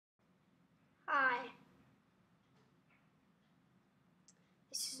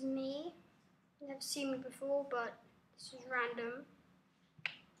seen me before, but this is random.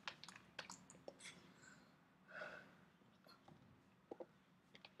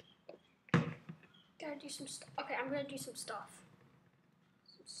 Gotta do some stuff. Okay, I'm gonna do some stuff.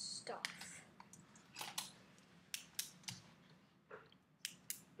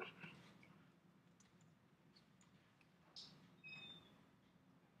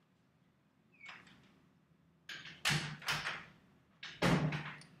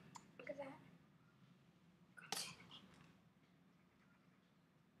 Look at that.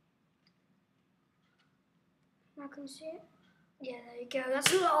 Now can you see it? Yeah, there you go.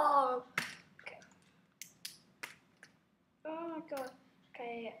 That's long. Okay. Oh my god.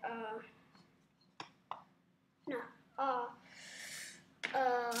 Okay. No.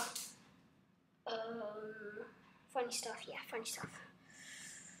 Funny stuff. Yeah, funny stuff.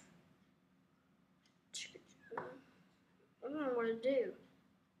 I don't know what to do.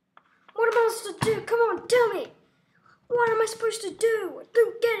 What am I supposed to do? Come on, tell me. What am I supposed to do? I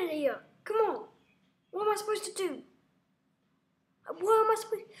don't get it here. Come on. What am I supposed to do? What am I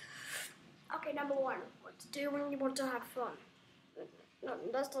supposed to... Okay, number one. What to do when you want to have fun. No,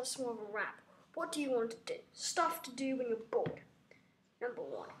 that's not more of a rap. What do you want to do? Stuff to do when you're bored. Number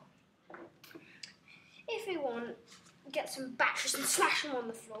one. If you want, get some batteries and slash them on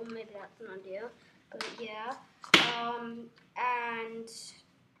the floor. Maybe that's an idea. But yeah. And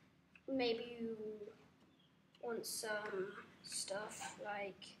maybe you want some stuff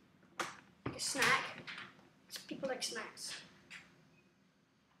like a snack. People like snacks.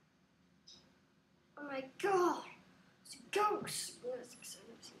 Oh my god! It's a ghost!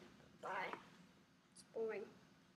 Bye. It's boring.